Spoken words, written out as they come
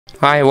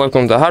Hi,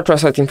 welcome to the Hardware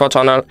Set Info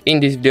channel. In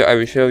this video I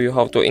will show you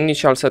how to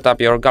initial set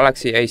up your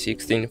Galaxy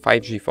A16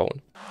 5G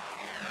phone.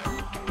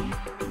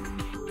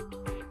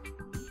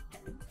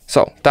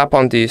 So tap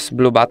on this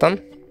blue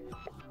button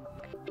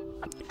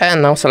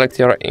and now select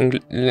your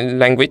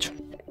language.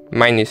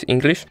 Mine is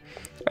English,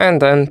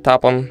 and then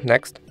tap on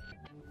next.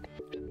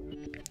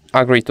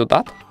 Agree to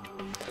that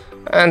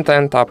and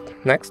then tap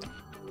next.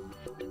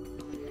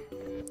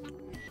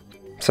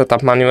 Set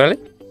up manually.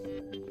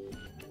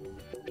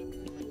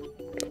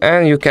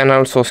 And you can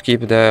also skip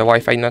the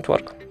Wi-Fi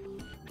network.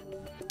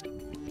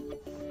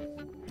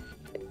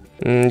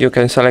 You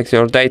can select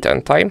your date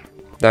and time,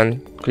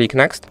 then click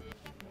next.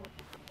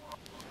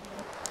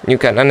 You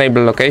can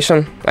enable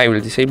location, I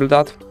will disable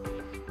that.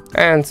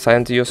 And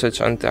send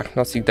usage and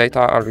diagnostic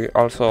data, I will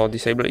also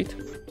disable it.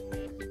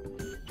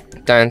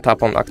 Then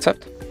tap on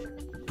accept.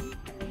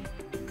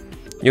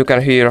 You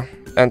can here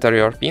enter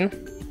your PIN.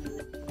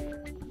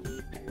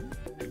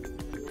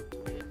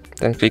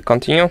 Then click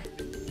continue.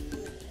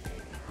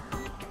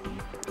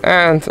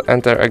 And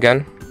enter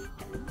again.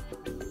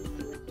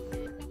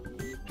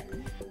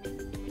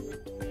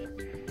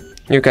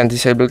 You can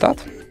disable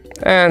that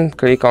and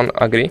click on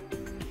agree.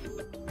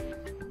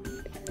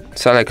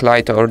 Select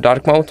light or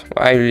dark mode.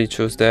 I will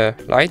choose the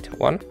light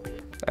one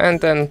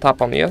and then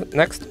tap on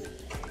next.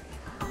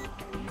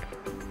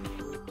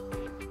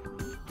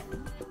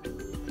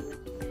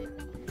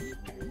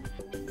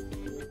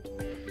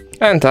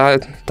 And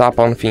tap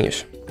on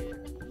finish.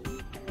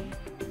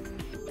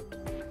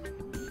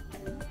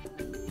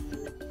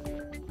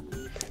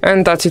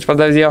 And that's it for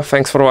the video.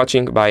 Thanks for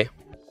watching. Bye.